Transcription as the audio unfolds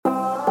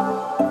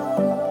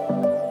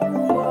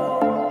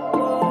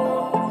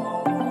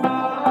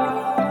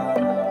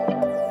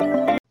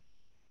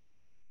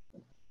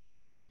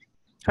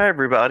Hi,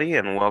 everybody,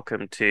 and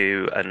welcome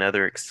to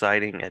another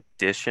exciting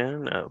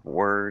edition of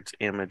Words,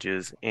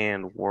 Images,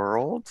 and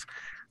Worlds.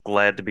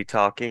 Glad to be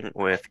talking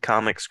with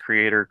comics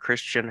creator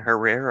Kristian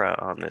Herrera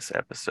on this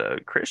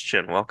episode.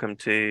 Kristian, welcome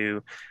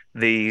to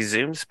the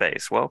Zoom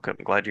space. Welcome.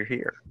 Glad you're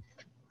here.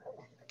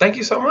 Thank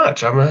you so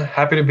much. I'm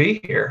happy to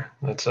be here.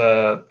 It's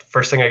the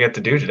first thing I get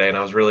to do today, and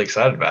I was really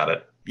excited about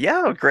it.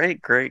 Yeah,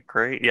 great, great,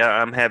 great. Yeah,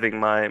 I'm having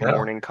my Yeah.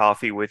 morning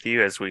coffee with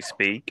you as we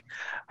speak.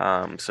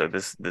 So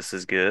this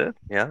is good.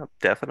 Yeah,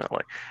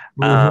 definitely.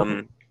 hmm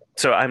Um,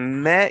 so I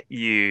met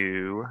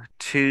you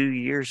 2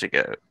 years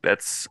ago.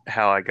 That's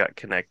how I got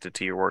connected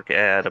to your work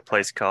at a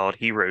place called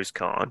Heroes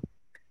Con.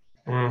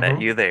 Met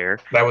hmm you there.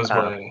 That was Uh,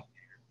 my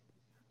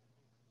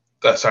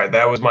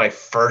that was my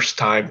first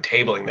time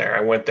tabling there.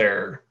 I went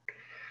there, I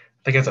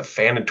think as a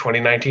fan in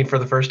 2019 for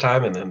the first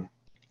time, and then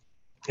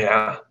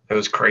yeah, it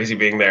was crazy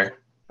being there.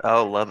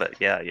 oh, love it.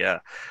 Yeah, yeah.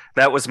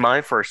 That was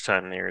my first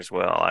time there as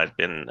well. I'd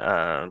been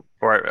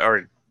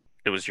or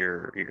it was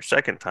your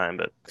second time,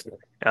 but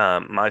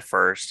my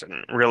first,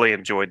 and really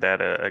enjoyed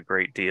that a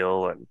great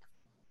deal, and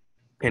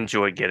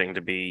enjoyed getting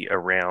to be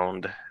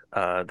around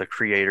the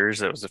creators.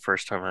 That was the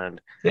first time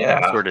I'd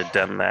Yeah. sort of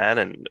done that,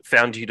 and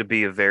found you to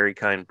be a very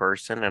kind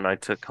person. And I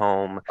took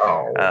home,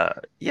 Oh,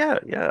 yeah,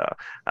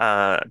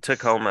 yeah,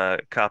 took home a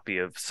copy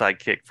of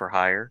Sidekick for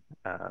Hire,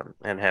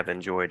 and have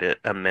enjoyed it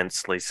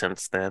immensely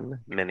since then,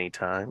 many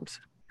times.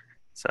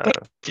 So,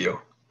 thank you.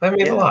 That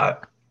means a yeah.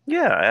 lot.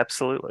 Yeah,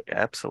 absolutely,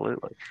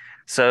 absolutely.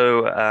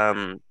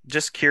 So,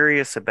 just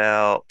curious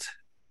about,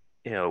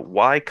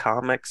 why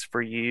comics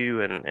for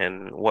you,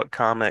 and what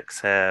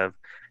comics have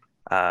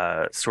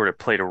sort of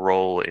played a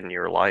role in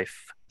your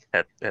life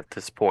at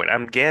this point.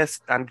 I'm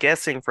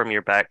guessing from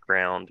your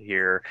background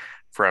here,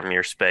 from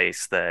your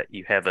space, that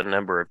you have a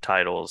number of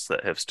titles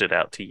that have stood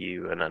out to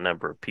you and a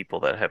number of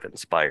people that have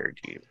inspired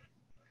you.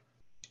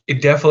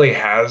 It definitely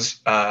has.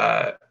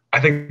 I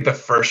think the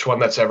first one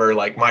that's ever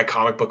like my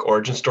comic book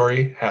origin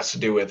story has to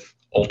do with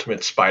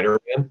Ultimate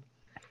Spider-Man.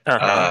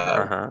 Uh-huh,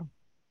 Uh, uh-huh.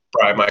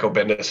 Brian Michael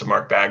Bendis and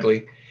Mark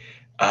Bagley.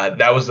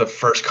 That was the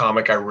first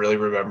comic I really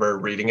remember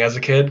reading as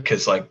a kid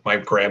because like my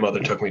grandmother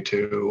took me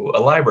to a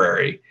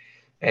library,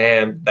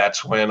 and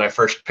that's when I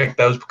first picked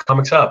those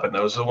comics up, and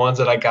those are the ones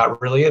that I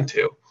got really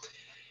into.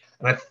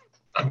 And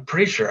I'm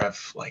pretty sure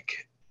I've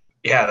like,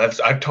 yeah,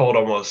 I've told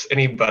almost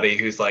anybody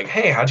who's like,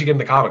 hey, how'd you get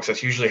into comics?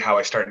 That's usually how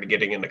I started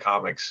getting into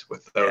comics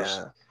with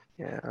those.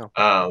 Yeah, yeah.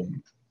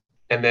 Um,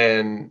 and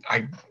then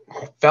I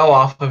fell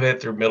off of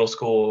it through middle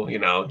school,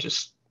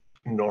 just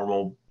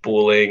normal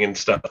bullying and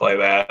stuff like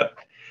that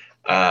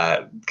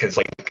because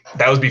like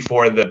that was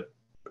before the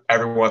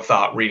everyone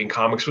thought reading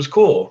comics was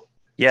cool.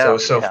 So it Yeah,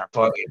 was so yeah.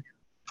 funny.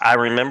 I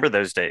remember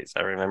those days.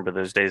 I remember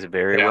those days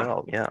very Yeah.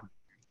 well. Yeah.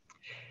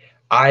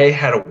 I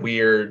had a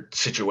weird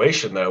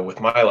situation though with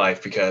my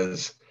life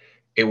because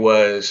it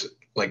was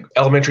like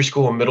elementary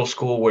school and middle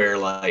school where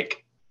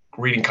like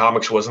reading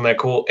comics wasn't that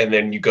cool. And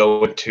then you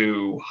go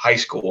into high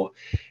school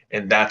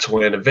and that's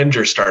when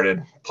Avengers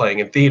started playing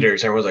in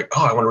theaters. And everyone's like,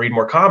 oh, I want to read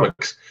more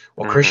comics.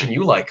 Well, Christian, Hmm.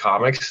 you like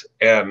comics.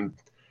 And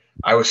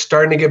I was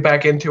starting to get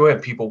back into it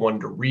and people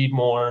wanted to read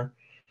more.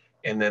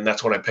 And then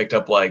that's when I picked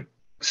up like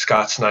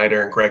Scott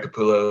Snyder and Greg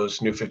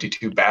Capullo's New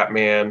 52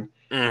 Batman.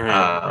 Hmm.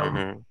 Um,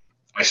 Hmm.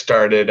 I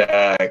started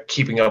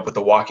keeping up with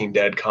the Walking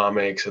Dead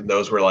comics, and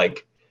those were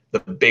like the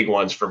big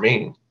ones for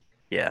me.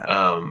 Yeah.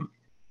 Um,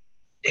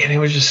 and it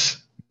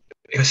was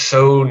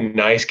so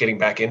nice getting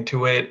back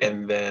into it.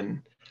 And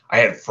then I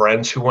had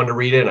friends who wanted to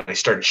read it, and I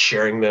started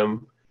sharing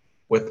them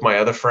with my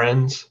other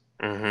friends.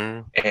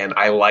 Hmm. And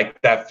I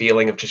liked that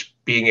feeling of just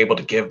being able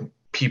to give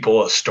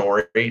people a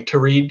story to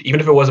read, even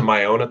if it wasn't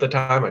my own at the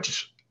time.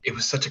 It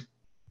was such a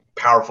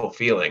powerful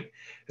feeling.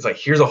 It's like,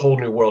 here's a whole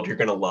new world you're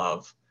going to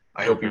love.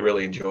 I hope you Hmm.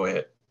 really enjoy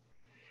it.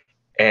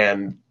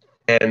 And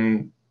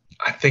and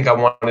I think I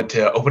wanted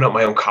to open up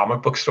my own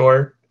comic book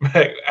store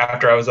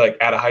after I was like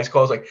out of high school.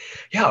 I was like,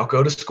 yeah, I'll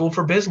go to school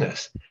for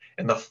business.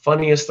 And the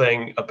funniest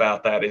thing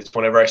about that is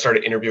whenever I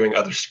started interviewing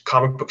other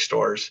comic book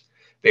stores,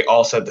 they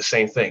all said the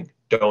same thing: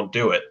 don't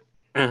do it.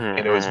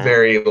 And it was Hmm.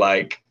 very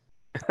like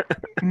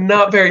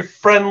not very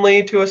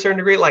friendly to a certain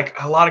degree. Like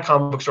a lot of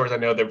comic book stores, I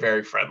know they're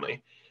very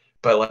friendly,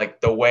 but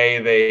like the way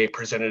they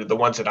presented it, the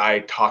ones that I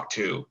talked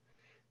to,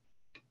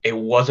 it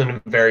wasn't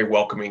a very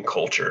welcoming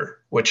culture,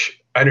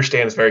 which I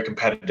understand is very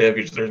competitive.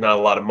 There's not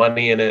a lot of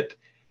money in it,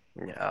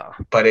 Yeah.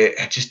 but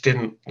I just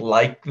didn't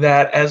like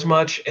that as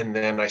much. And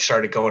then I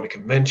started going to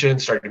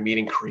conventions, started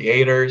meeting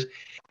creators,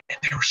 and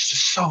they were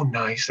just so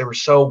nice. They were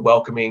so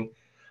welcoming,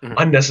 Mhm.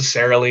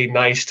 unnecessarily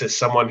nice to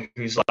someone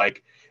who's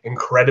like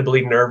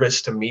incredibly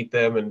nervous to meet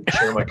them and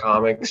share my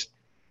comics.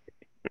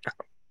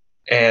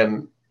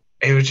 And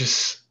it was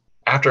just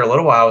after a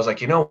little while, I was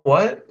like, you know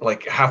what?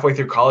 Like halfway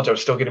through college, I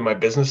was still getting my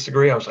business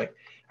degree. I was like,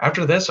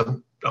 after this,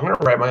 I'm gonna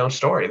write my own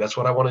story. That's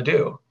what I want to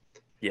do.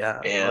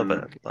 Yeah, love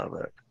it, And love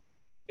it.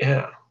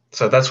 yeah,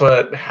 so that's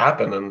what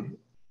happened. And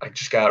I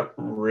just got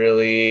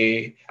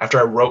really after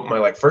I wrote my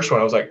like first one,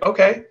 I was like,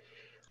 okay,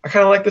 I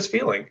kind of like this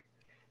feeling.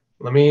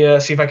 Let me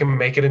see if I can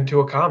make it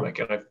into a comic.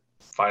 And I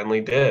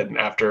finally did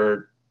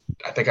after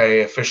I think I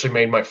officially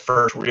made my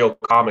first real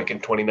comic in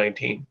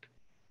 2019.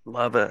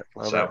 Love it.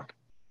 Love it. So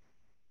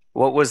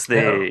What was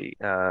yeah,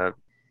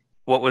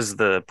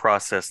 the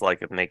process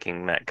like of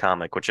making that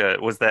comic? Which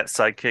was that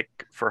Sidekick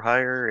for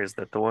Hire? Is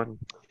that the one?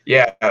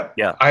 yeah.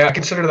 Yeah. I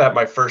consider that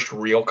my first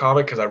real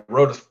comic because I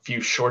wrote a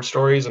few short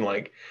stories and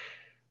like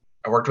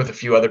I worked with a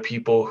few other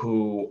people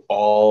who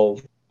all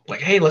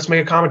like, hey, let's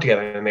make a comic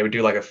together, and they would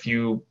do like a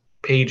few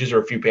pages or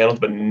a few panels,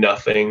 but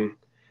nothing.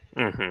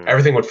 Hmm.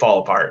 Everything would fall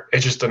apart.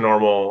 It's just a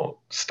normal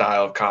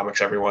style of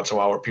comics every once in a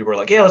while where people are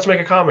like, yeah, let's make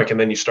a comic, and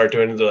then you start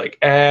doing it, they're like,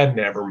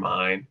 never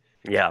mind.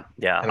 Yeah.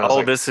 Yeah. And I was Oh,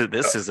 like, this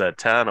is a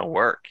ton of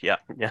work. Yeah.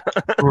 Yeah.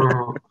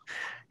 mm,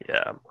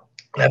 Yeah.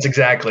 that's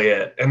exactly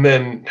it. And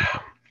then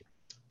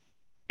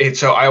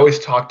so I always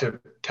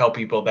tell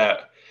people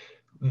that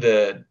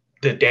the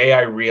day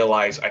I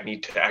realize I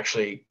need to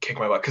actually kick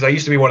my butt, because I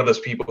used to be one of those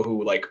people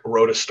who like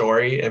wrote a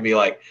story and be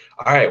like,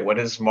 all right, when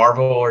is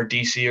Marvel or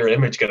DC or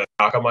Image gonna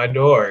knock on my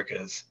door?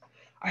 Because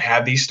I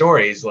have these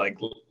stories. Like,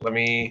 let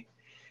me.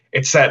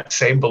 It's that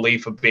same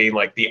belief of being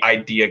like the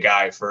idea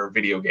guy for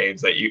video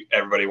games that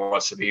everybody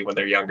wants to be when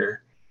they're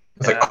younger.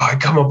 It's like, Yeah. oh, I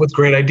come up with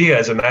great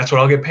ideas and that's what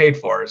I'll get paid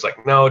for. It's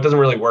like, no, it doesn't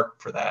really work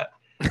for that.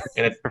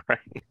 And it Right.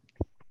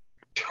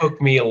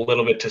 took me a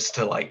little bit just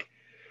to like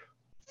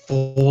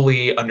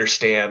fully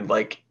understand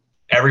like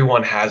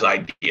everyone has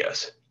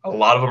ideas. A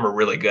lot of them are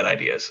really good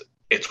ideas.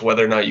 It's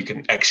whether or not you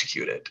can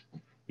execute it.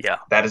 Yeah.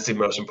 That is the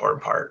most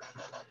important part.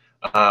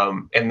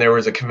 And there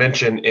was a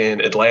convention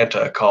in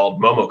Atlanta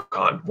called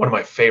MomoCon, one of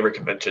my favorite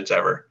conventions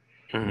ever.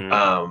 Hmm.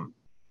 Um,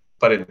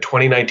 but in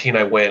 2019,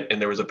 I went and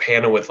there was a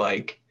panel with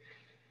like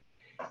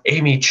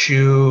Amy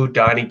Chu,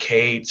 Donnie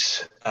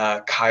Cates,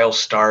 Kyle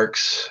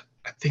Starks.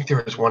 I think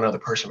there was one other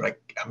person, but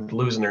I'm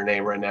losing their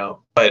name right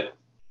now. But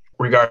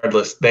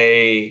regardless,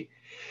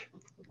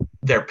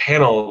 their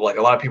panel, like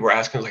a lot of people were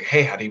asking, like,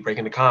 hey, how do you break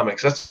into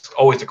comics? That's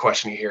always the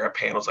question you hear at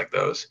panels like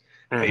those.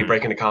 How do you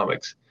break Hmm. into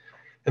comics?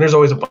 And there's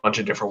always a bunch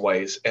of different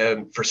ways.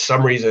 And for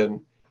some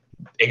reason,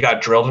 it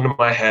got drilled into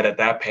my head at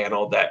that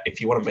panel that if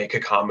you want to make a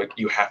comic,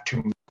 you have to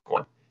make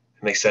one.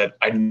 And they said,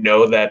 I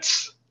know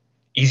that's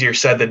easier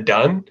said than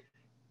done,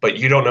 but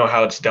you don't know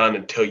how it's done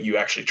until you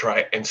actually try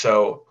it. And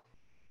so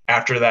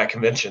after that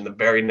convention, the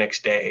very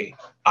next day,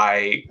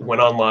 I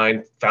went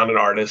online, found an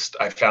artist.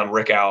 I found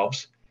Rick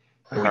Alves,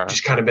 and we've Uh-huh.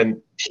 just kind of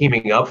been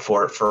teaming up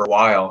for it for a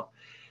while.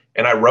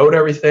 And I wrote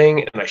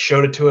everything and I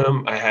showed it to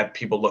him. I had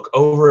people look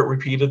over it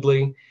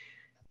repeatedly.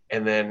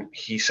 And then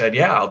he said,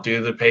 yeah, I'll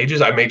do the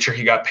pages. I made sure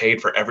he got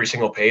paid for every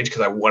single page because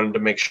I wanted to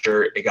make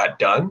sure it got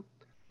done.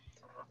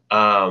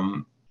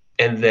 Um,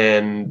 and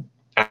then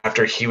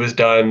after he was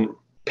done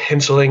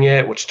penciling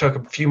it, which took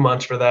a few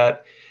months for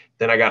that,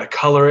 then I got a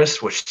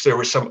colorist, which there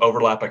was some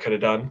overlap I could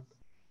have done.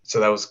 So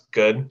that was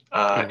good.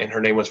 And Hmm. her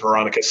name was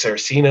Veronica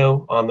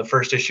Saraceno on the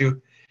first issue.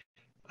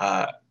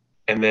 Uh,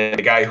 and then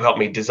the guy who helped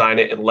me design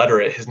it and letter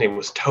it, his name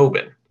was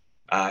Tobin.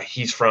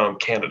 He's from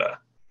Canada.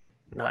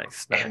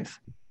 Nice. And Nice.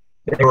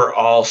 they were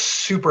all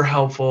super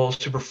helpful,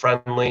 super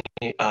friendly.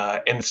 And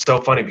it's so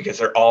funny because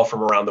they're all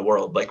from around the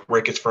world. Like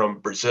Rick is from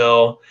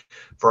Brazil,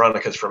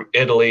 Veronica's from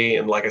Italy,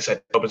 and like I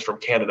said, Tobin's from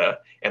Canada.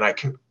 And I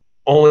can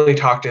only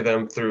talk to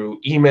them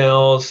through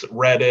emails,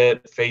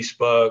 Reddit,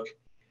 Facebook,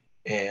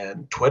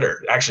 and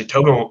Twitter. Actually,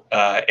 Tobin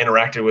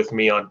interacted with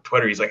me on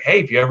Twitter. He's like, hey,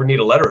 if you ever need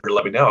a letter,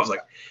 let me know. I was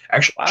like,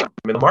 actually, Wow.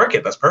 I'm in the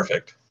market. That's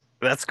perfect.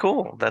 That's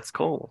cool. That's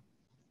cool.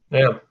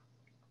 Yeah.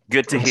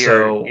 Good to And hear,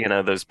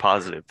 so, those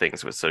positive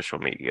things with social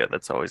media.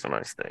 That's always a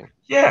nice thing.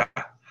 yeah,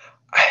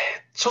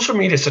 social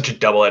media is such a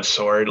double edged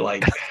sword.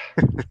 Like,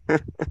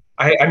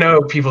 I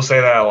know people say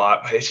that a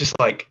lot, but it's just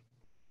like,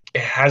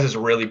 it has its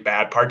really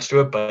bad parts to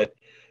it. But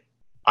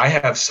I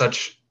have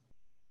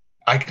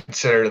I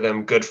consider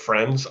them good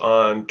friends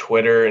on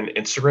Twitter and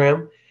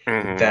Instagram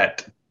Hmm.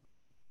 that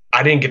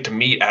I didn't get to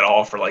meet at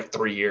all for like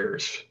 3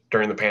 years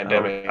during the Oh,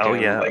 pandemic oh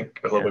and yeah. like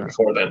a little bit Yeah.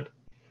 before then.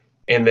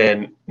 And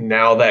then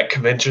now that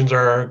conventions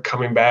are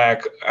coming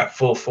back at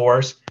full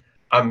force,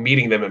 I'm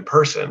meeting them in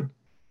person.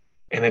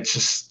 And it's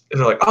just,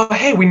 they're like, oh,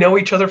 hey, we know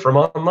each other from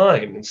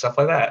online and stuff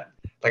like that.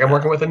 Like I'm Yeah.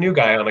 working with a new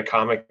guy on a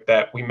comic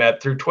that we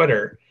met through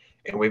Twitter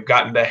and we've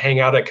gotten to hang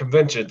out at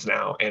conventions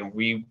now. And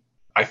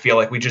I feel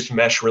like we just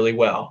mesh really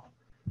well.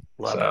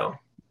 Love it. So,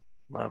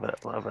 Love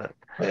it. Love it.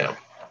 yeah.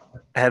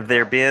 Have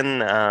there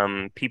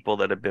been people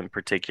that have been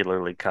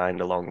particularly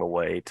kind along the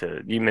way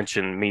to, you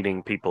mentioned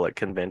meeting people at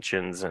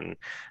conventions and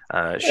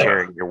Yeah.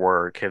 sharing your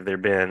work. Have there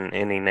been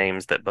any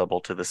names that bubble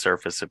to the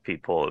surface of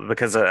people?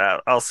 Because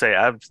I'll say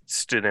I've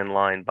stood in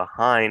line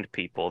behind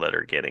people that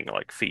are getting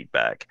like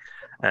feedback.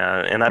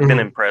 And I've been Mm-hmm.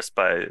 impressed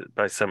by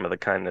some of the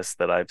kindness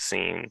that I've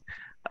seen.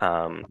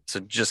 So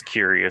just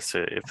curious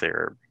if there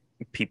are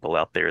people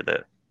out there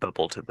that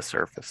bubble to the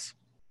surface.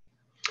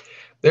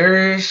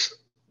 There's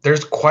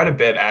there's quite a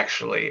bit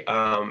actually.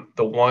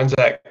 The ones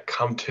that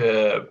come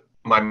to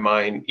my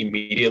mind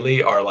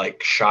immediately are like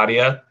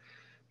Shadia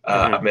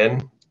Hmm.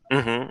 Amin.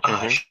 Hmm.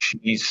 Hmm.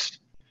 She's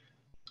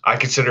I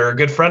consider her a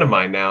good friend of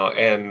mine now,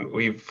 and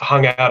we've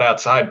hung out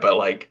outside. But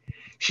like,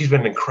 she's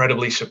been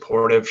incredibly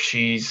supportive.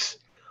 She's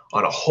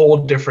on a whole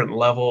different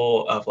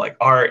level of like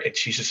art, and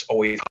she's just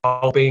always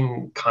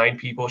helping kind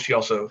people. She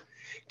also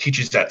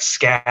teaches at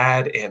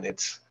SCAD, and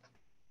it's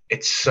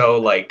so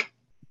like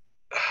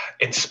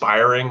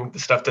inspiring, the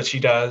stuff that she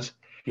does.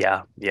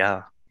 Yeah,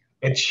 yeah.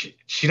 And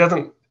she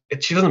doesn't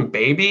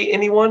baby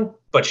anyone,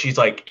 but she's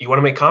like, you want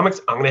to make comics,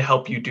 I'm going to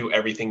help you do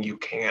everything you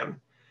can.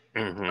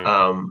 Hmm.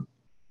 um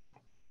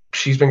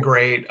she's been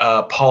great.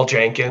 Paul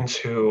Jenkins,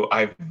 who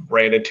I've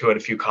ran into at a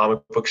few comic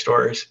book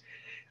stores.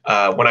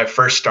 When I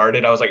first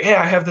started, I was like, hey,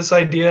 I have this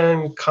idea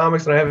in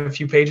comics and I have a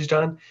few pages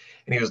done.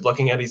 And he was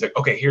looking at it, he's like,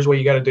 okay, here's what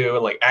you got to do,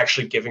 and like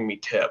actually giving me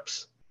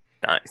tips.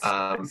 Nice,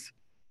 um nice.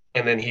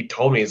 and then he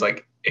told me, he's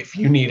like, if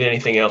you need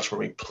anything else from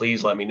me,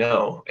 please let me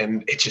know.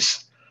 And it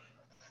just,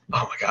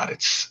 oh my god,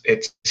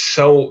 it's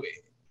so,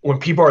 when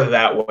people are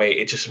that way,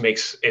 it just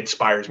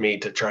inspires me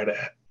to try to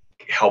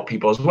help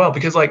people as well.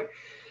 Because like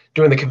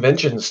doing the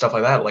convention and stuff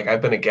like that, like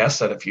I've been a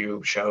guest at a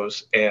few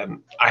shows, and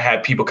I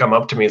had people come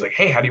up to me, like,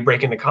 hey, how do you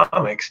break into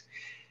comics?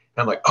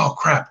 And I'm like, oh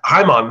crap,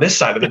 I'm on this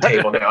side of the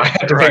table now, I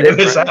had to figure Right,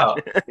 this right.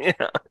 out. Yeah.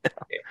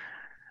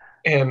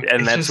 And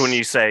And it's that's when just,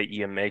 you say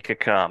you make a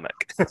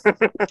comic.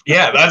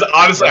 yeah, that's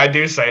honestly, I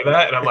do say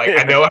that, and I'm like,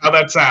 I know how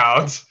that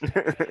sounds.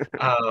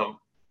 um,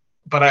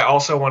 but I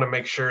also want to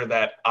make sure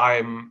that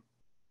I'm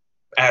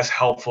as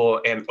helpful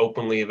and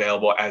openly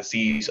available as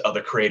these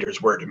other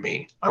creators were to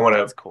me. I want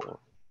That's to cool.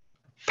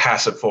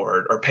 pass it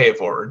forward or pay it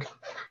forward.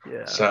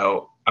 Yeah.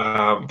 So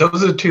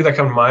those are the two that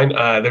come to mind.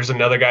 There's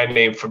another guy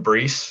named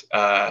Fabrice.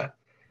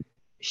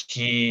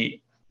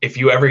 He, if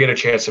you ever get a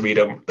chance to meet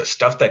him, the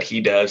stuff that he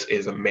does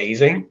is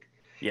amazing.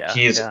 Yeah,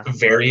 He is yeah.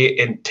 very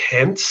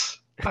intense.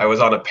 I was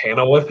on a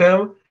panel with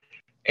him,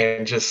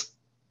 and just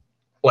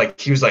like,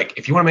 he was like,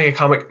 if you want to make a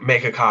comic,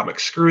 make a comic.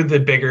 Screw the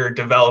bigger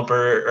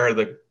developer or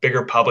the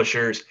bigger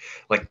publishers.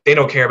 Like, they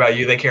don't care about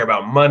you, they care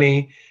about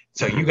money.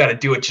 So you Hmm. got to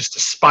do it just to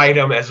spite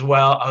them as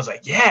well. I was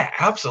like, yeah,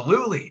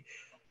 absolutely.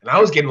 And I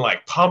was getting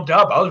like pumped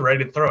up. I was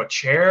ready to throw a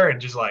chair and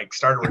just like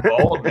start a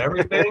revolt and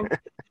everything.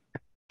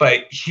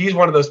 But he's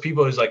one of those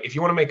people who's like, if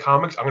you want to make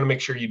comics, I'm going to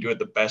make sure you do it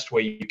the best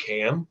way you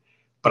can,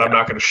 but I'm Yeah.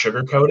 not going to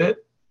sugarcoat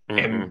it. Hmm.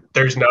 And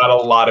there's not a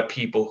lot of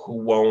people who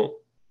won't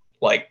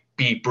like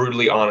be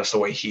brutally honest the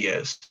way he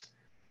is.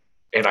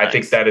 And I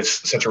think Nice. that is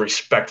such a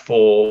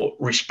respectful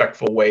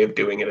way of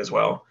doing it as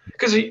well.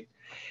 Because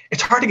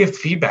it's hard to give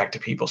feedback to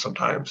people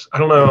sometimes. I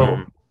don't Hmm.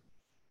 know.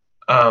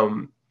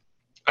 Um,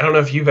 I don't know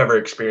if you've ever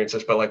experienced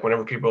this, but like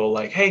whenever people are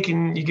like, "Hey,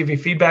 can you give me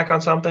feedback on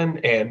something?"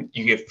 and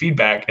you give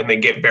feedback, and they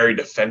get very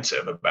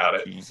defensive about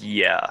it.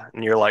 Yeah.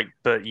 And you're like,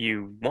 but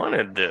you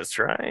wanted this,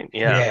 right?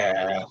 Yeah.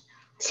 Yeah.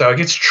 So it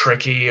gets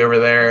tricky over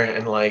there,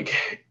 and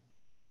like,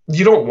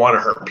 you don't want to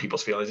hurt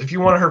people's feelings. If you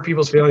want to hurt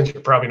people's feelings,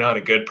 you're probably not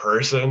a good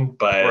person.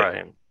 But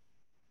Right.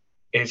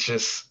 it's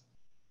just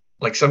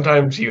like,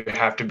 sometimes you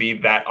have to be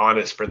that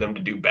honest for them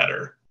to do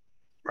better,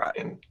 Right.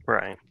 and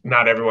Right.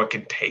 not everyone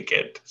can take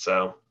it.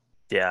 So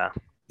Yeah.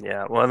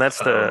 Yeah. Well, and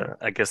that's um,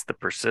 I guess the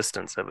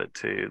persistence of it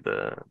too,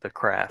 the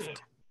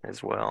craft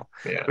as well.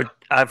 yeah. But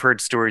I've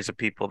heard stories of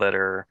people that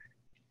are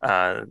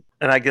and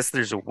I guess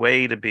there's a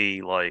way to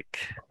be like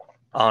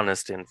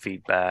honest in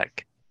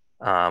feedback,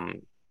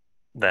 um,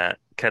 that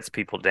cuts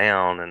people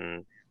down,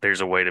 and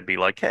there's a way to be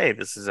like, hey,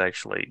 this is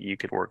actually, you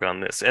could work on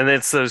this. And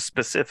it's those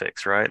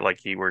specifics, right?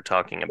 Like you were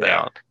talking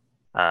Yeah.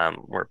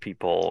 about, where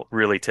people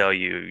really tell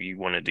you you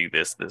want to do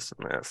this, this,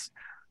 and this.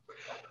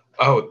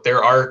 Oh,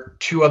 there are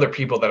two other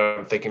people that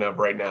I'm thinking of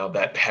right now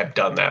that have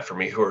done that for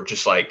me, who are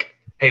just like,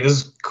 hey, this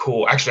is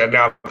cool. Actually,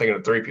 now I'm thinking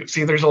of three people.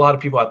 See, there's a lot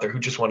of people out there who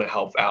just want to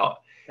help out.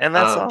 And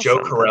that's Joe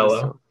awesome. That is Corella,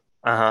 so,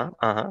 uh-huh,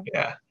 uh-huh.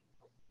 yeah,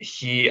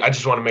 I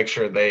just want to make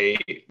sure they,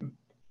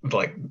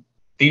 like,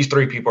 these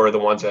three people are the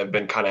ones that have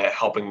been kind of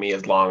helping me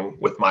along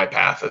with my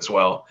path as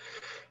well.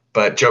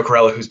 But Joe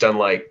Corella, who's done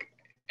like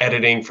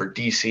editing for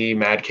DC,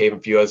 Mad Cave,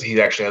 and a few others,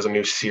 he actually has a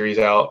new series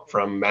out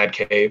from Mad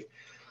Cave.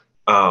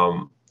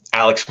 um,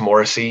 Alex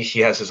Morrissey,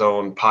 he has his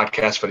own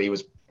podcast, but he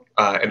was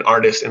an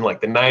artist in like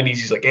the 90s.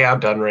 He's like, yeah,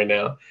 I'm done right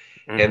now.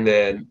 And Hmm.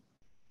 then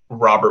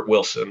Robert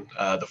Wilson,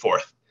 the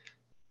fourth.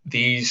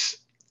 These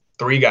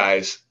three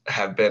guys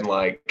have been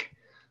like,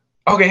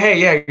 okay, hey,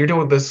 yeah, you're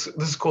doing this.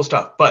 This is cool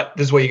stuff, but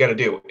this is what you got to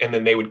do. And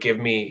then they would give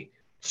me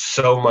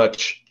so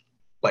much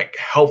like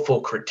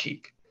helpful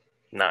critique.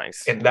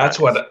 Nice, And that's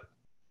nice. what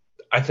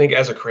I think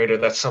as a creator,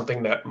 that's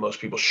something that most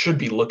people should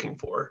be looking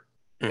for.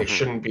 They Hmm.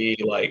 shouldn't be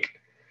like,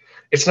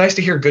 it's nice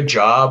to hear good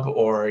job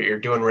or you're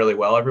doing really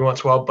well every once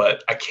in a while,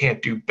 but I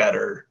can't do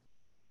better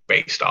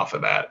based off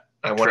of that.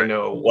 I want to True.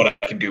 know what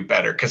I can do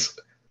better, because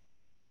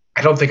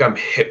I don't think I'm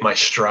hit my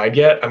stride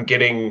yet. I'm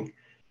getting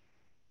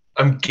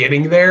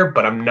there,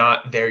 but I'm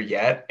not there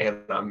yet. And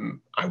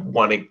I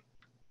want to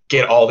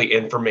get all the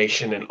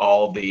information and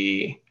all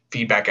the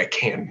feedback I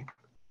can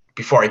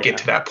before I get Yeah.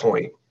 to that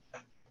point.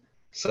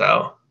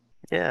 So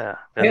Yeah.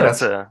 And yeah, that's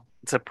that's,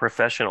 it's a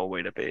professional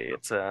way to be.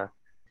 It's a,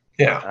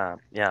 yeah.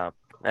 yeah,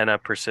 and a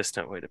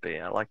persistent way to be.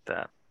 I like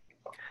that.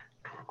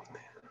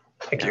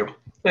 Thank Yeah. you.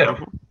 Yeah.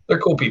 Hmm. They're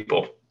cool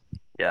people.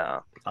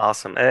 Yeah.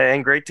 Awesome.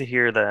 And great to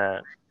hear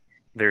that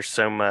there's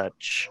so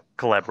much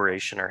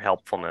collaboration or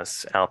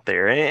helpfulness out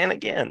there. And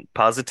again,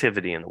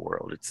 positivity in the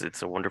world.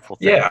 It's a wonderful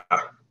thing. Yeah.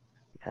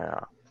 Yeah.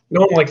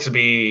 No one likes to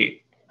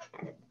be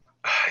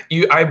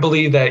you. I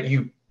believe that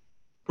you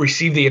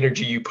receive the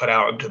energy you put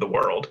out into the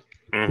world.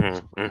 Hmm.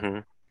 Hmm.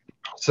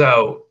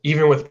 So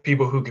even with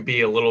people who could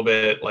be a little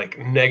bit like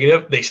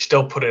negative, they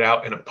still put it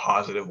out in a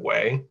positive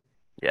way.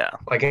 Yeah.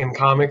 Like in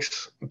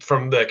comics,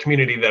 from the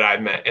community that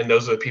I've met, and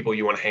those are the people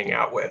you want to hang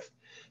out with.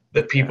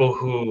 The Yeah. people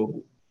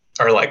who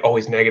are like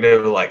always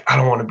negative, like I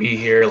don't want to be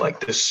here, like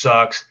this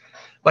sucks.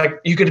 Like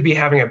you could be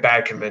having a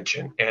bad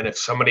convention, and if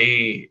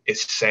somebody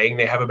is saying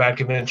they have a bad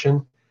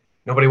convention,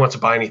 nobody wants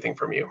to buy anything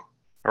from you.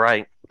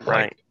 Right. Like,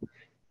 Right. but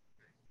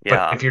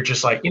Yeah. if you're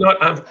just like, you know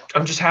what,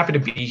 I'm just happy to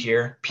be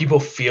here. People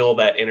feel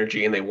that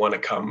energy and they want to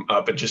come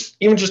up and just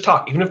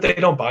talk, even if they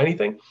don't buy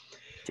anything.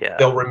 Yeah.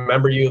 They'll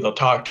remember you. They'll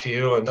talk to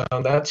you, and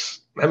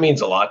that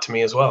means a lot to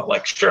me as well.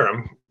 Like, sure,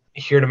 I'm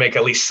here to make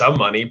at least some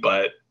money,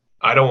 but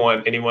I don't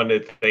want anyone to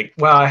think,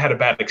 well, I had a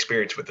bad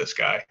experience with this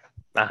guy.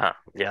 Uh-huh.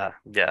 Yeah.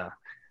 Yeah.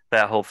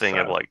 That whole thing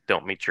of So like,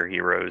 don't meet your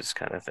heroes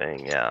kind of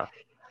thing. Yeah.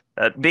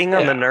 Being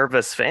on the yeah,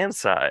 nervous fan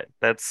side,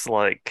 that's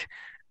like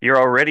you're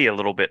already a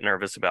little bit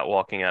nervous about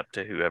walking up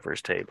to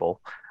whoever's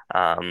table.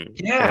 And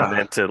yeah.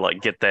 then to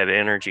like get that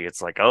energy,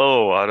 it's like,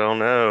 oh, I don't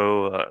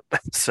know.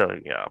 So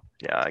yeah,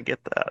 yeah, I get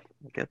that.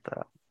 I get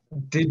that.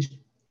 Did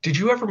did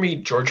you ever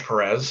meet George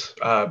Perez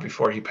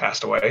before he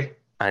passed away?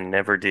 I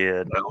never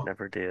did. No.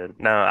 Never did.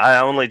 No, I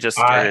only just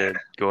I started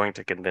going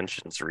to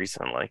conventions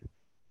recently.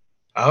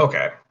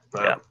 okay.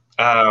 Yeah.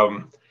 No.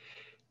 Um,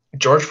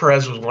 George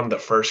Perez was one of the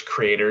first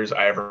creators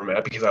I ever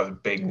met because I was a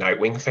big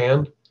Nightwing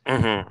fan, Hmm.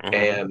 Hmm.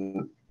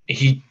 and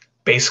he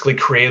basically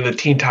created the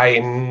Teen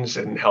Titans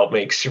and helped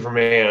make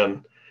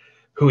Superman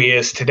who he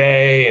is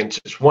today, and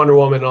just Wonder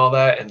Woman and all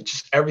that, and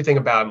just everything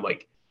about him.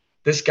 Like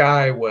this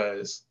guy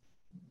was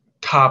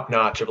top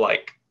notch of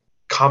like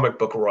comic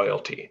book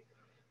royalty.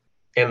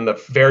 And the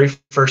very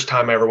first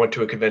time I ever went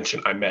to a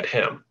convention, I met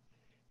him,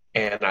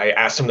 and I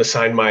asked him to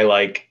sign my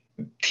like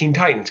Teen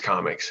Titans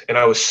comics, and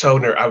I was so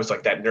I was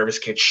like that nervous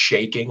kid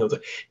shaking. I was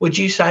like, "Would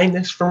you sign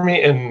this for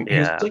me?" And he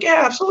was Yeah. like,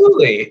 "Yeah,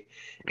 absolutely."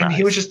 And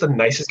he was Nice. just the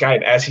nicest guy.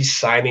 And as he's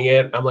signing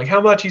it, I'm like,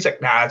 "How much?" He's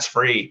like, "Nah, it's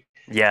free."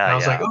 Yeah. And I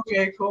was like, Yeah.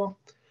 "Okay, cool."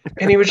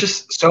 And he was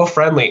just so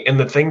friendly. And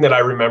the thing that I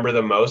remember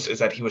the most is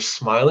that he was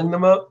smiling the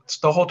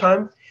most the whole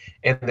time.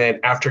 And then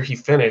after he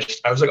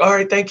finished, I was like, "All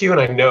right, thank you." And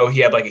I know he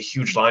had like a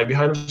huge line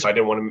behind him, so I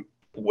didn't want to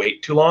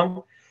wait too long.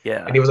 And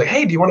Yeah. he was like,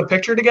 "Hey, do you want a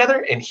picture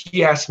together?" And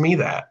he asked me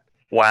that.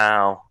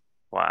 Wow.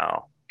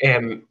 Wow.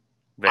 And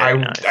Very I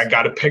nice.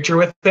 got a picture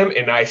with him,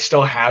 and I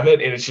still have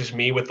it. And it's just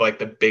me with like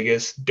the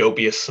biggest,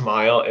 dopiest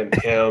smile, and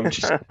him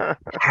just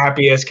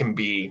happy as can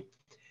be.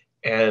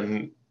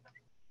 And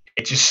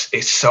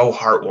it's so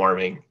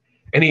heartwarming.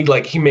 And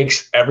he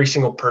makes every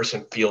single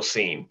person feel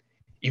seen,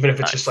 even if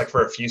it's just Nice. like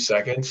for a few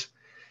seconds.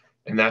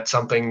 And that's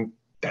something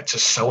that's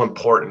just so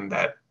important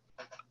that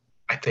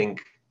I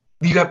think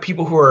you got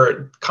people who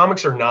are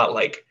comics are not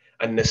like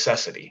a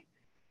necessity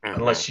Hmm.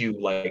 unless you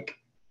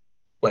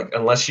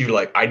unless you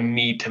like I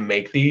need to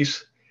make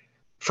these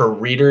for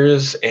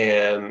readers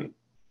and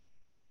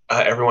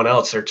everyone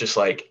else. They're just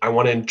like I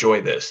want to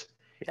enjoy this.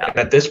 Yeah. And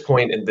at this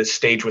point in this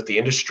stage with the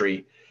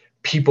industry,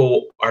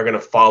 people are going to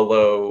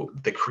follow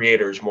the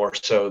creators more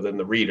so than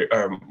the reader,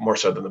 or more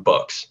so than the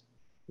books.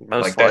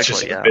 Most Like that's likely.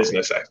 just a Yeah.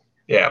 business.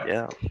 Yeah.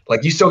 Yeah.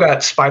 Like you still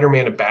got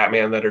Spider-Man and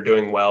Batman that are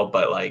doing well,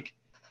 but like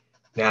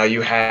now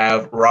you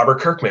have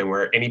Robert Kirkman,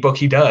 where any book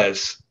he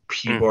does,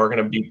 people Mm. are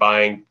going to be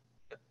buying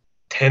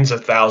tens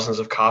of thousands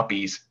of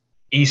copies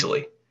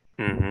easily.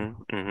 Hmm.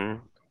 Hmm.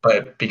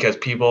 But because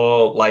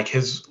people like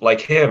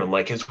him and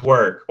like his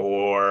work,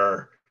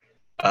 or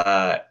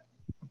uh,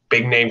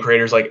 big name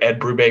creators like Ed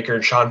Brubaker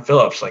and Sean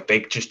Phillips, like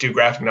they just do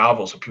graphic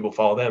novels and people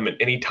follow them. And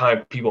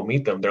anytime people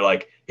meet them, they're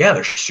like, yeah,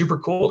 they're super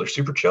cool. They're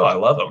super chill. I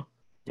love them.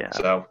 Yeah.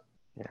 So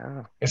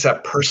Yeah. it's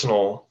that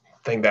personal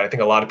thing that I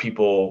think a lot of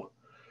people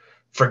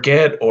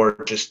forget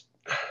or just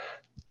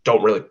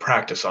don't really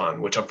practice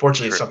on, which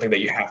unfortunately is True. something that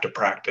you have to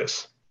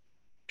practice.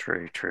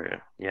 True. True.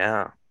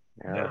 Yeah.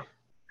 Yeah. Yeah.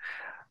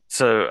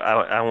 So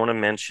I want to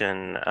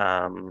mention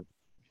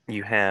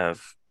you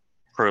have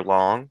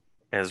Prolong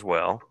as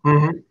well,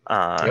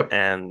 Mm-hmm. Yep.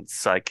 and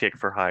Sidekick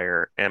for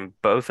Hire, and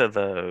both of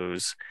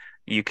those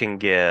you can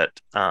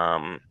get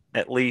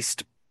at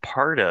least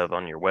part of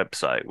on your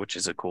website, which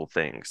is a cool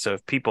thing. So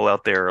if people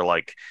out there are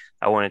like,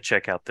 I want to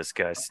check out this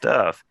guy's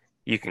stuff,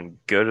 you can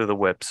go to the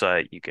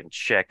website, you can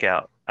check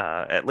out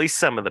at least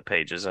some of the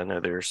pages. I know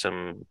there are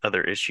some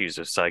other issues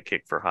of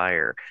Sidekick for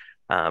Hire.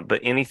 But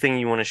anything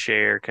you want to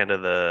share, kind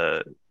of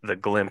the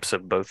glimpse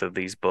of both of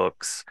these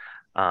books,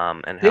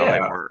 and how they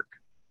Yeah. work.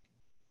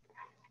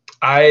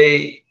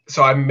 I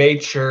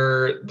made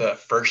sure the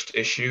first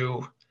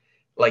issue,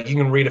 like you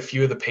can read a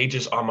few of the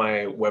pages on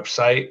my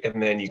website,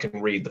 and then you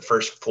can read the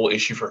first full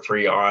issue for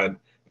free on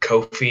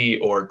Kofi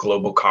or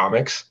Global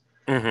Comics.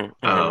 Hmm.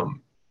 Hmm.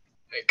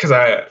 Because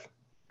I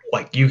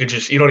like you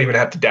don't even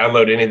have to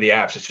download any of the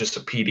apps. It's just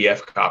a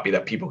PDF copy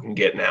that people can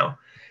get now.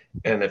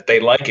 And if they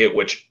like it,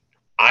 which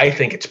I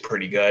think it's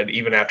pretty good,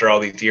 even after all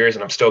these years,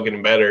 and I'm still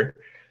getting better.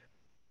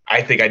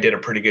 I think I did a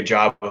pretty good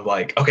job of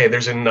like, okay,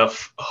 there's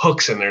enough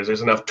hooks in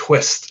there's enough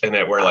twists in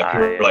it where like I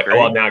people are like, oh,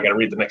 well, agree. now I got to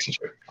read the next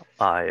issue.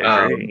 I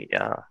Um, agree.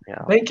 Yeah,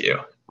 yeah. Thank you.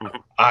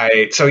 Mhm.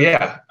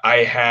 I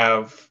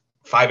have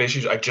 5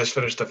 issues. I just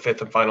finished the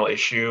fifth and final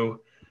issue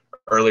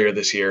earlier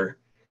this year.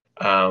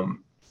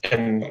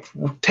 And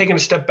taking a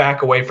step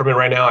back away from it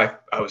right now,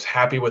 I was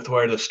happy with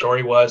where the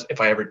story was.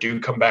 If I ever do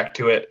come back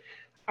to it,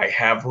 I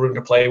have room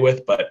to play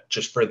with, but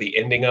just for the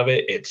ending of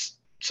it, it's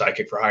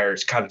Psychic for Hire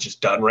is kind of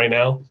just done right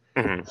now.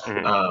 Mhm.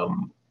 Mhm.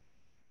 Um,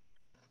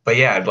 but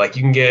yeah, like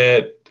you can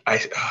get, I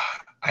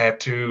have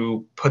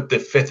to put the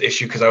fifth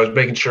issue because I was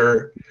making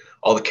sure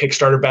all the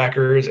Kickstarter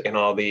backers and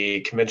all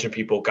the convention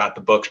people got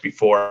the books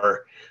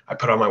before I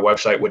put on my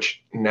website,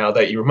 which now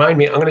that you remind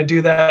me, I'm going to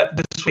do that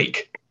this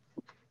week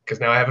because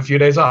now I have a few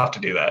days off to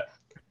do that.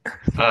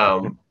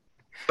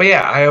 But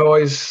yeah, I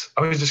always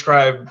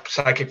describe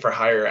Psychic for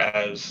Hire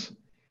as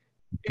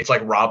it's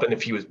like Robin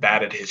if he was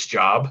bad at his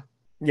job.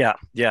 Yeah,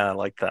 yeah, I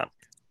like that.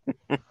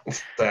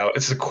 So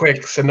it's a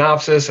quick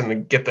synopsis and to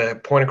get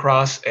the point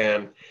across,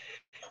 and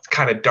it's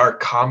kind of dark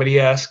comedy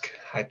esque.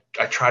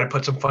 I try to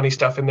put some funny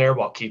stuff in there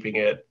while keeping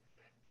it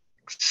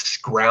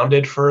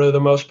grounded for the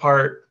most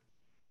part.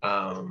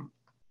 Um,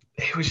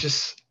 it was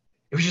just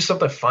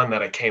something fun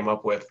that I came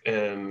up with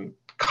in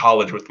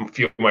college with a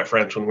few of my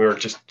friends when we were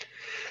just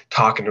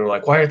talking and we're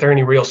like, why aren't there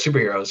any real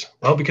superheroes?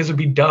 Well, because it'd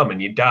be dumb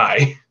and you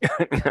die.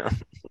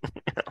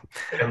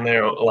 And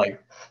they're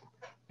like,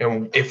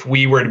 and if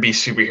we were to be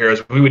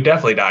superheroes, we would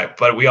definitely die,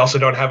 but we also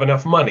don't have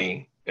enough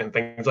money and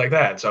things like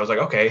that. So I was like,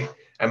 okay,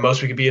 at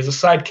most we could be as a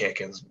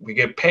sidekick and we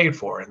get paid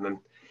for it. And then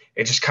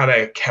it just kind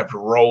of kept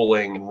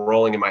rolling and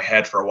rolling in my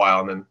head for a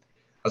while. And then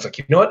I was like,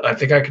 you know what? I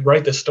think I could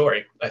write this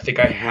story. I think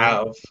I Hmm.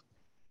 have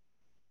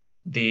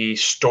the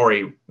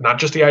story, not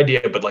just the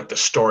idea, but like the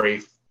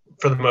story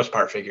for the most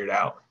part figured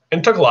out. And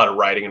it took a lot of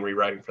writing and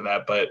rewriting for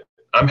that, but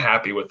I'm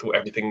happy with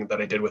everything that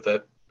I did with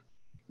it.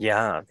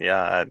 Yeah,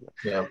 yeah.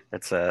 Yeah.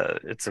 It's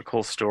a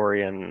cool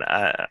story, and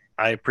I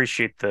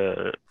appreciate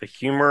the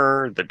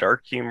humor, the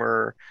dark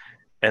humor,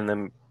 and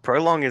then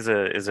Prolong is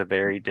a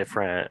very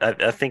different.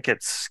 I think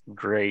it's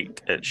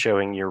great at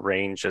showing your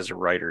range as a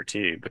writer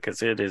too,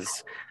 because it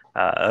is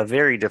a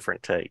very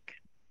different take.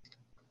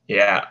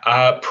 Yeah.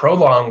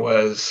 Prolong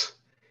was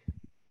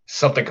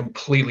something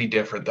completely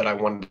different that I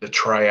wanted to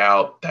try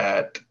out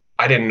that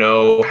I didn't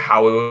know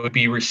how it would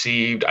be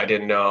received. I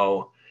didn't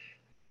know.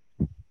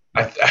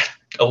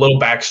 A little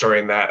backstory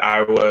in that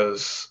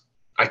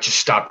I just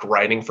stopped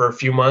writing for a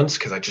few months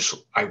because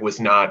I was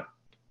not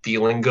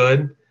feeling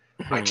good.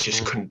 I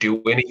just Mhm. couldn't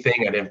do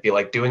anything. I didn't feel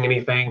like doing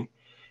anything.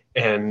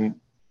 And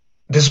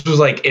this was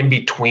like in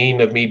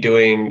between of me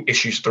doing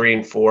issues 3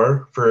 and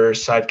 4 for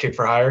Sidekick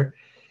for Hire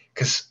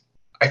because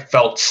I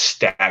felt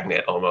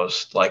stagnant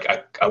almost. Like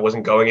I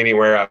wasn't going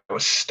anywhere. I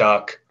was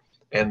stuck.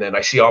 And then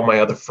I see all my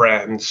other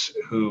friends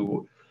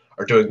who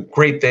are doing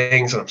great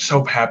things, and I'm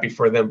so happy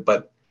for them.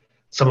 But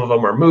some of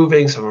them are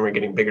moving, some of them are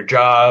getting bigger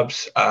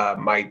jobs.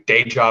 My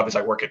day job is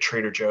I work at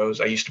Trader Joe's.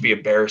 I used to be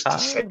embarrassed to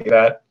say Oh,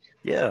 that.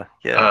 yeah,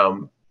 yeah.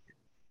 Um,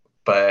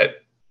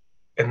 but,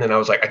 and then I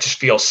was like, I just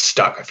feel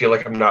stuck. I feel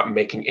like I'm not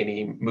making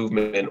any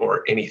movement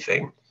or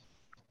anything.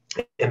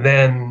 And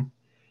then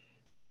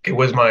it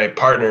was my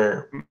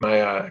partner,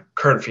 my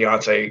current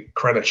fiance,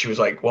 Corinna. She was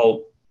like,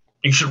 "Well,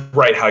 you should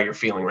write how you're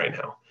feeling right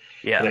now."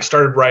 And I Yeah.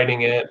 started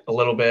writing it a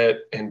little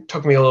bit, and it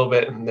took me a little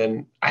bit. And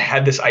then I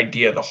had this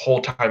idea the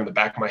whole time in the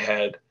back of my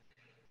head,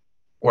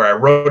 where I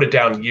wrote it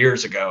down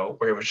years ago,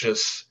 where it was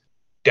just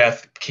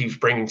death keeps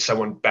bringing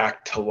someone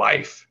back to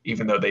life,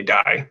 even though they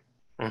die.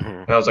 Hmm.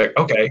 And I was like,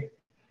 okay.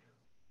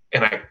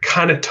 And I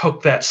kind of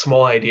took that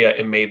small idea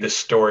and made this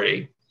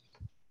story.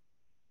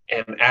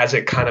 And as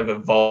it kind of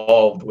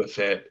evolved with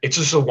it, it's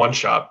just a one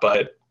shot,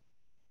 but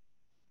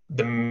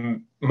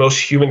the most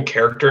human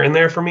character in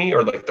there for me,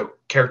 or like the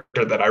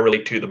character that I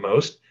relate to the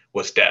most,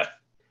 was Death,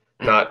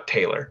 not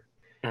Taylor.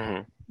 Hmm.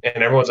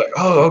 And everyone's like,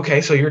 "Oh,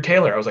 okay, so you're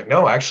Taylor." I was like,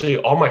 "No, actually,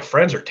 all my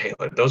friends are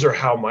Taylor. Those are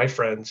how my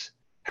friends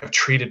have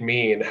treated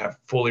me and have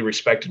fully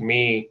respected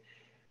me.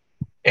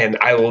 And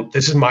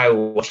this is my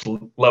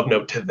love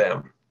note to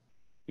them.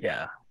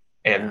 Yeah,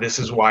 And yeah. this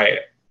is why,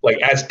 like,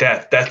 as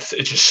Death, that's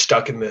it's just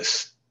stuck in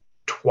this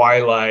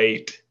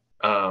twilight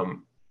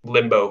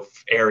limbo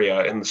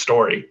area in the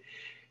story,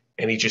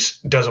 and he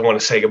just doesn't want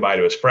to say goodbye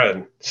to his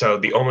friend. So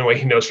the only way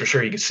he knows for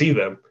sure he can see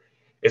them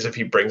is if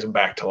he brings them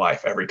back to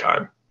life every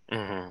time.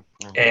 Hmm.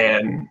 Hmm.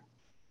 And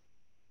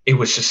it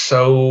was just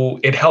so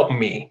it helped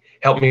me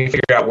figure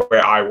out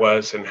where I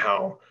was and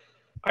how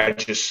I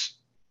just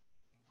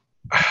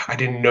I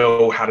didn't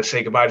know how to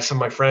say goodbye to some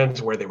of my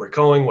friends, where they were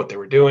going, what they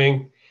were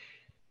doing,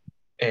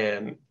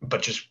 and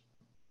but just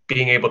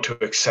being able to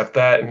accept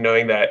that and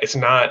knowing that it's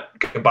not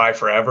goodbye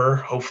forever,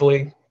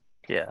 hopefully,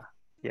 Yeah,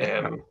 yeah.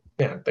 and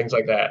yeah, things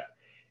like that.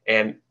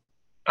 And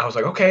I was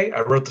like, okay,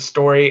 I wrote the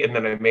story and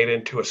then I made it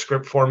into a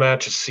script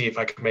format to see if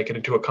I could make it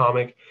into a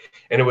comic.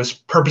 And it was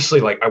purposely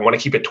like, I want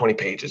to keep it 20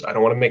 pages. I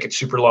don't want to make it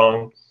super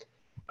long.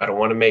 I don't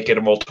want to make it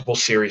a multiple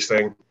series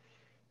thing.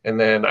 And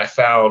then I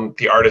found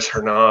the artist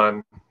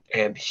Hernan,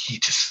 and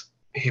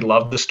he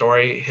loved the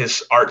story.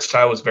 His art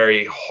style was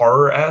very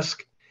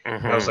horror-esque.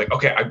 And I was Mm-hmm. like,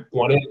 okay, I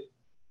wanted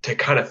to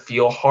kind of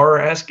feel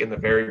horror-esque in the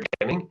very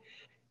beginning,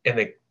 and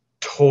they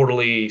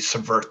totally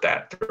subvert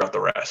that throughout the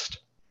rest.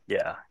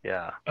 Yeah,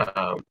 yeah.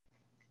 Um,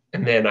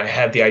 and then I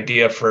had the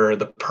idea for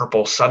the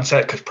purple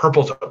sunset, because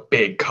purple's a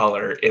big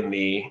color in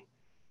the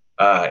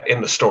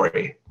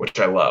story, which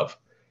I love.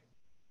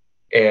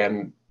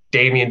 And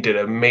Damien did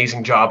an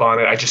amazing job on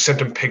it. I just sent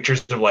him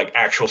pictures of like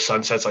actual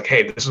sunsets, like,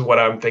 hey, this is what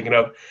I'm thinking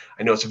of.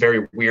 I know it's a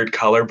very weird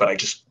color, but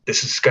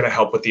this is going to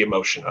help with the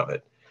emotion of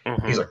it. He's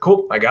Mm-hmm. like,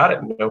 cool, I got it,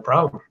 no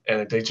problem.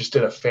 And they just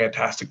did a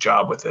fantastic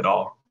job with it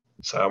all.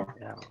 So,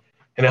 Yeah.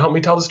 and it helped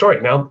me tell the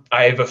story. Now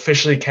I've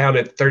officially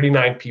counted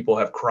 39 people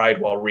have cried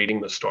while reading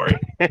the story.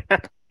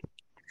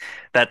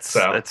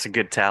 So, That's a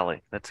good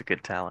tally. That's a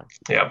good tally.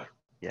 yeah,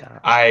 Yeah.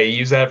 I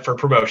use that for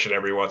promotion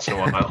every once in a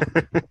while.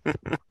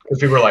 Because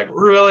people are like,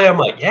 really? I'm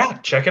like, yeah,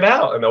 check it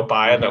out. And they'll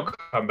buy it and Hmm. they'll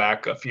come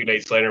back a few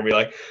days later and be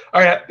like,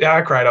 all right, yeah,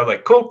 I cried. I was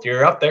like, cool,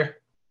 you're up there.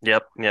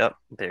 Yep, yep.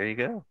 There you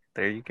go.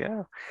 There you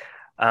go.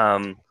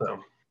 Um, So,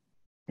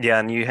 yeah,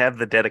 and you have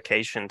the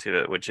dedication to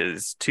it, which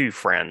is two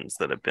friends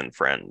that have been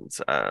friends,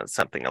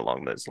 something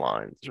along those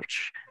lines,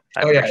 which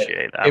I oh, yeah,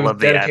 appreciate. I it was love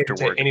the dedicated to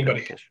afterword anybody.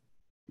 dedication.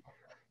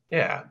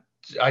 Yeah,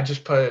 I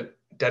just put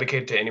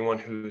dedicated to anyone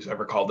who's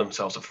ever called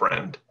themselves a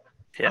friend.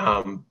 Yeah.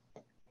 Um,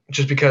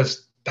 just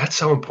because that's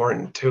so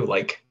important too.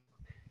 Like,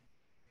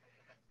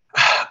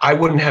 I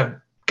wouldn't have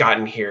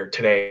gotten here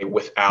today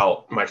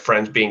without my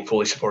friends being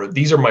fully supportive.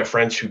 These are my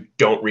friends who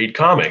don't read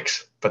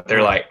comics, but they're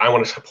Mm, like, I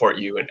want to support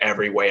you in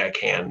every way I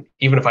can.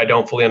 Even if I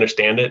don't fully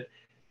understand it,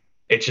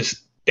 it's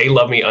just, they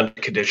love me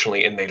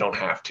unconditionally and they don't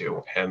have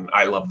to. And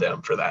I love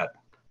them for that.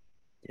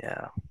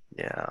 yeah.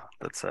 Yeah.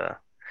 It's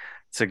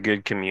a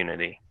good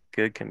community.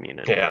 Good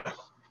community. Yeah.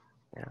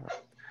 Yeah.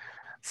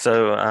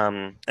 So,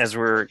 as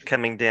we're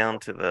coming down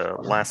to the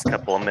last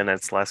couple of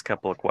minutes, last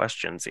couple of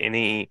questions,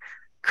 any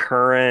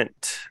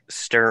current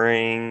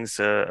stirrings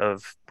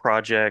of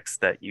projects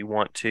that you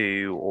want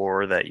to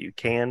or that you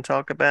can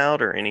talk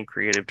about, or any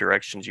creative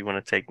directions you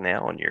want to take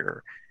now on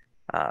your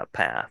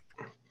path?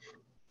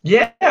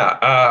 Yeah.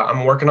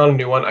 I'm working on a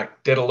new one. I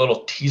did a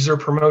little teaser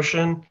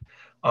promotion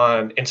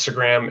on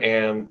Instagram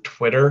and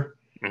Twitter,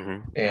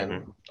 and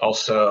Hmm.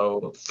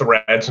 also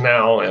Threads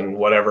now and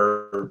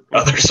whatever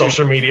other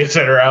social medias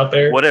that are out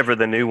there. Whatever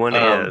the new one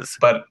is.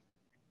 But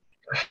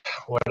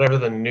whatever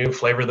the new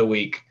flavor of the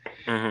week.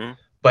 Hmm.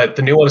 But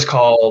the new one is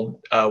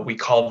called We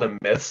Call Them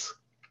Myths.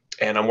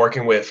 And I'm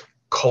working with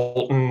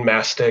Colton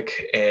Mastic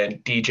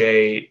and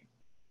DJ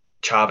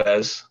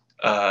Chavez.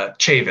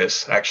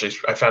 Chavis, actually.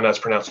 I found out it's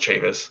pronounced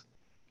Chavis.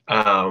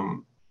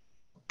 Um,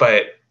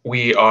 but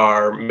we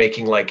are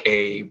making like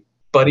a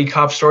buddy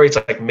cop story. It's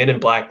like Men in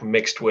Black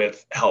mixed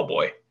with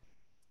Hellboy.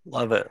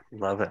 Love it.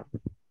 Love it.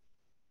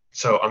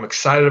 So I'm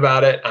excited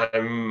about it.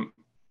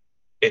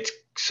 It's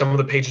some of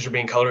the pages are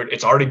being colored.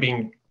 It's already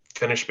being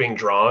finished being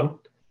drawn.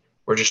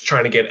 We're just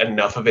trying to get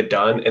enough of it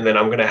done, and then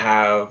I'm going to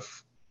have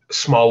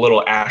small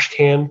little ash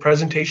can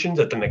presentations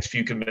at the next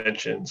few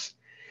conventions,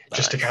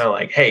 just to kind Nice. of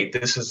like, hey,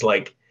 this is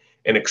like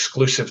an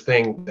exclusive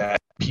thing that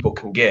people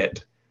can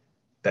get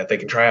that they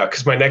can try out.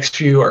 Because my next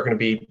few are going to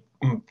be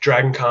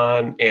Dragon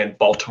Con and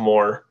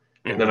Baltimore,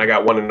 and then I Hmm.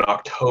 got one in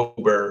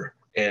October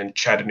in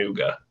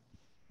Chattanooga.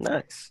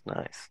 Nice.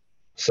 Nice.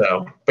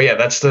 So, but yeah,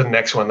 that's the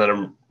next one that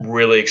I'm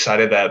really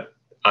excited that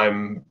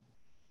I'm.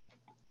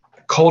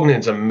 Colton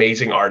is an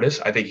amazing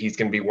artist. I think he's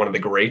going to be one of the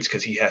greats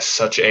because he has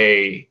such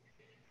a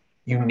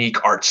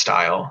unique art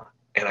style,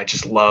 and I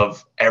just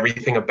love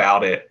everything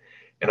about it.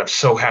 And I'm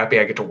so happy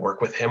I get to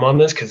work with him on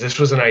this because this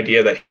was an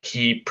idea that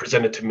he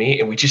presented to me,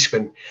 and we just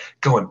been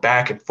going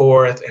back and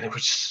forth, and it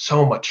was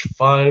so much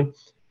fun.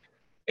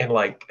 And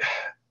like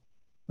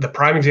the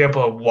prime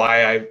example of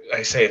why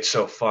I say it's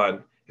so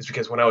fun is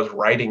because when I was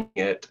writing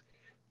it,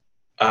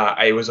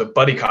 it was a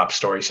buddy cop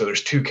story. So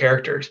there's two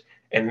characters,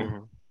 and Hmm.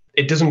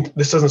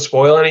 this doesn't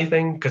spoil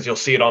anything because you'll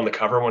see it on the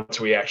cover once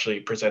we actually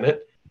present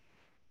it.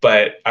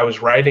 But I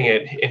was writing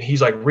it, and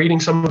he's like reading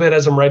some of it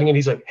as I'm writing it.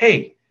 He's like,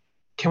 hey,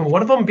 can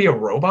one of them be a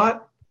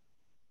robot?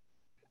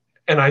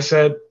 And I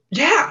said,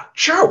 yeah,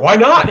 sure, why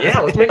not? Yeah,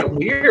 let's make it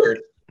weird.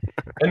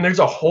 And there's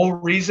a whole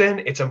reason.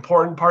 It's an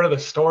important part of the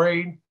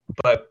story,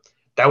 but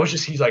that was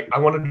just, he's like, I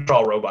want to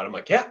draw a robot. I'm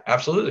like, yeah,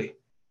 absolutely,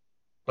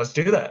 let's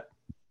do that.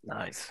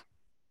 Nice.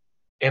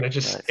 And it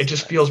Nice.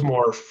 just feels Nice.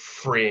 more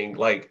freeing.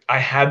 Like I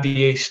had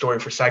the story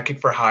for Sidekick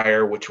for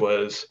Hire, which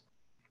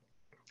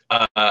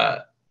uh,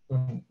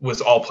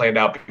 was all planned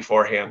out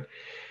beforehand.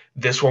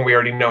 This one we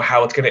already know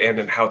how it's going to end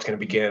and how it's going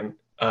to begin.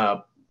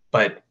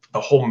 But the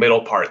whole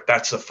middle part,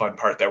 that's the fun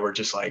part that we're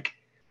just like,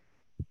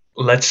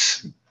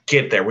 let's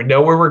get there. We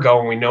know where we're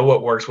going. We know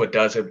what works, what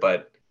doesn't,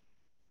 but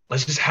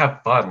let's just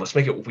have fun. Let's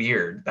make it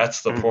weird.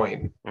 That's the Hmm.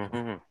 point.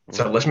 Hmm.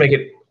 So let's Hmm. make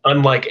it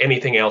unlike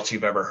anything else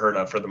you've ever heard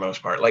of for the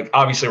most part. Like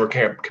obviously we're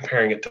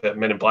comparing it to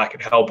Men in Black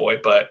and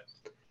Hellboy, but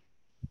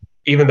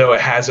even though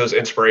it has those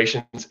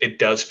inspirations, it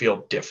does feel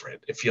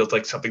different. It feels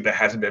like something that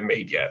hasn't been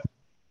made yet.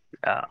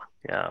 Yeah,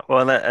 yeah.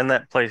 Well, and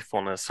that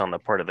playfulness on the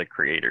part of the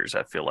creators,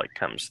 I feel like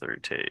comes through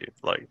too.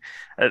 Like,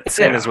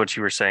 same as Yeah. what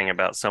you were saying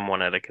about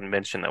someone at a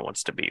convention that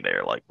wants to be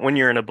there. Like when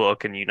you're in a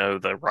book and you know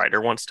the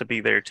writer wants to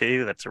be there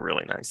too, that's a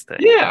really nice thing.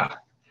 Yeah.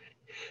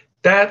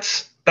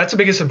 That's the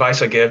biggest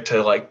advice I give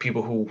to like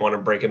people who want to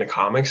break into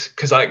comics.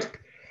 Cause I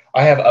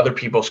have other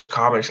people's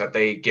comics that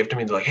they give to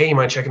me. They're like, hey, you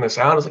mind checking this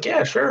out? I was like,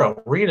 yeah, sure,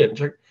 I'll read it. And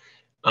check.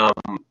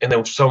 And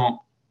then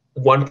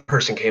one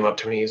person came up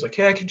to me. He's like,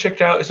 yeah, I can check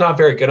it out. It's not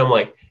very good. I'm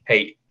like,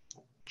 hey,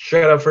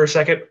 shut up for a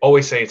second.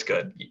 Always say it's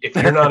good. If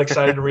you're not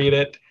excited to read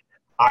it,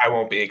 I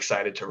won't be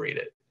excited to read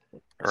it.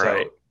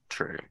 Right. So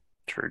True.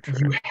 True. True.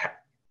 you,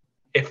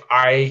 if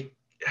I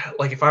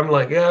if I'm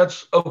like, yeah,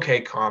 it's okay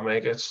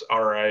comic, it's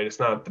all right, it's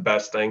not the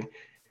best thing,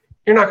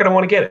 you're not gonna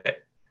want to get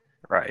it.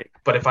 Right.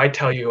 But if I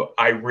tell you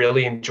I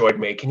really enjoyed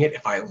making it,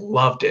 if I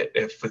loved it,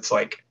 if it's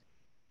a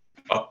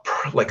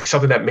like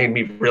something that made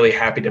me really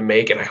happy to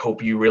make, and I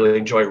hope you really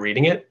enjoy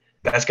reading it,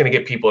 that's gonna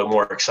get people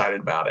more excited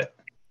about it.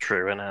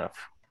 True enough.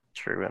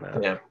 True enough.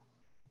 Yeah,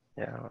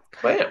 Yeah.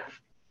 but yeah.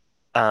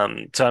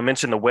 So I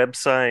mentioned the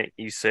website.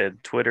 You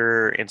said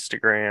Twitter,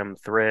 Instagram,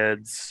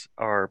 Threads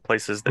are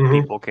places that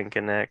Mm-hmm. people can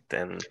connect,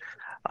 and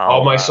All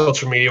I'll my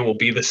social media will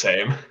be the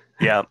same.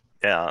 yeah,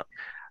 yeah.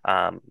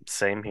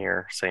 Same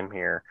here, same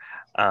here.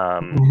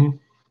 Um, Mm-hmm.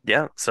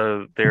 yeah,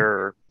 so there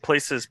are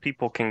places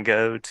people can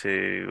go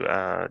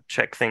to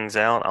check things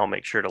out. I'll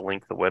make sure to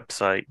link the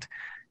website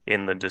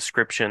in the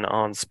description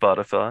on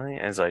Spotify,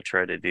 as I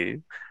try to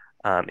do.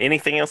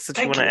 Anything else that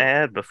you want Thank to you.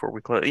 add before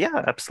we close?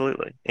 Yeah,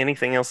 absolutely.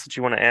 Anything else that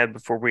you want to add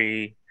before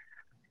we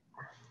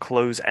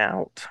close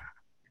out?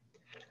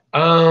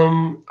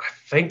 I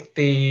think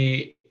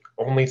the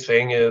only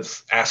thing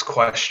is ask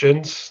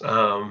questions.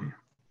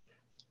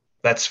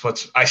 That's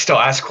what's I still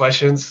ask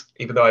questions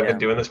even though I've been Yeah.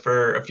 doing this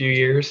for a few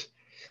years.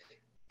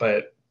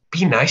 But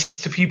be nice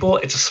to people.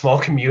 It's a small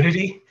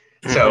community,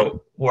 Hmm.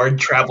 so word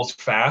travels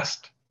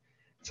fast.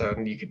 So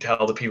you can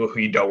tell the people who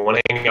you don't want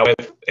to hang out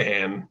with,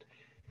 and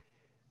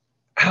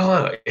I don't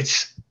know.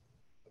 It's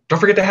don't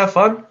forget to have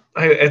fun.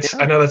 I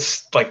Yeah. know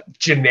that's like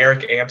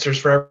generic answers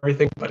for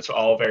everything, but it's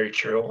all very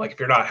true. Like if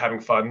you're not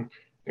having fun,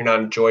 you're not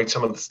enjoying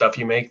some of the stuff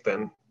you make,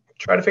 then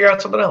try to figure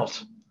out something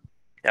else.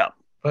 Yeah.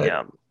 But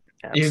Yeah.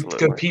 you're good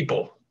Absolutely.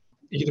 people.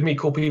 You get to meet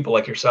cool people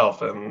like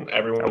yourself and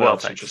everyone Well,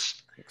 else.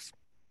 thanks. Thanks.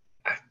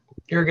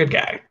 You're a good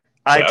guy.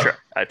 I So try.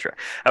 I try.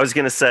 I was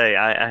gonna say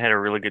I had a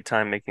really good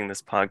time making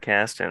this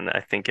podcast, and I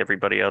think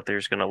everybody out there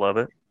is gonna love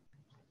it.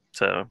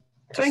 So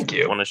just thank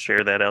you. want to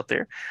share that out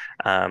there,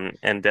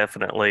 and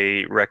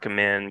definitely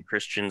recommend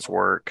Christian's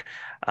work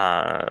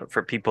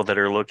for people that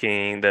are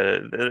looking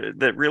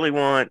that really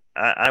want.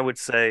 I would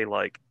say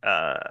like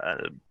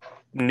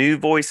new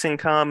voice in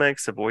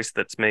comics, a voice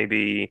that's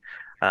maybe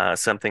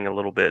something a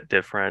little bit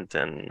different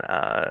and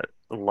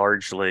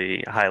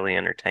largely highly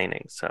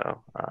entertaining.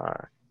 So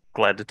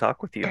glad to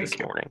talk with you this Thank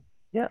you. morning.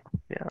 Yeah,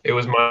 yeah, It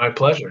was my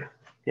pleasure.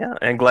 yeah,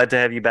 and glad to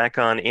have you back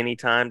on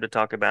anytime to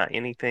talk about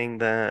anything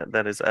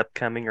that is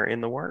upcoming or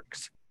in the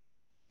works.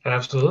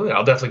 Absolutely.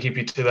 I'll definitely keep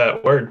you to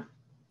that word.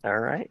 All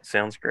right,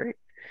 sounds great.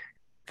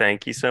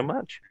 Thank you so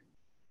much.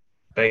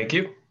 Thank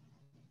you.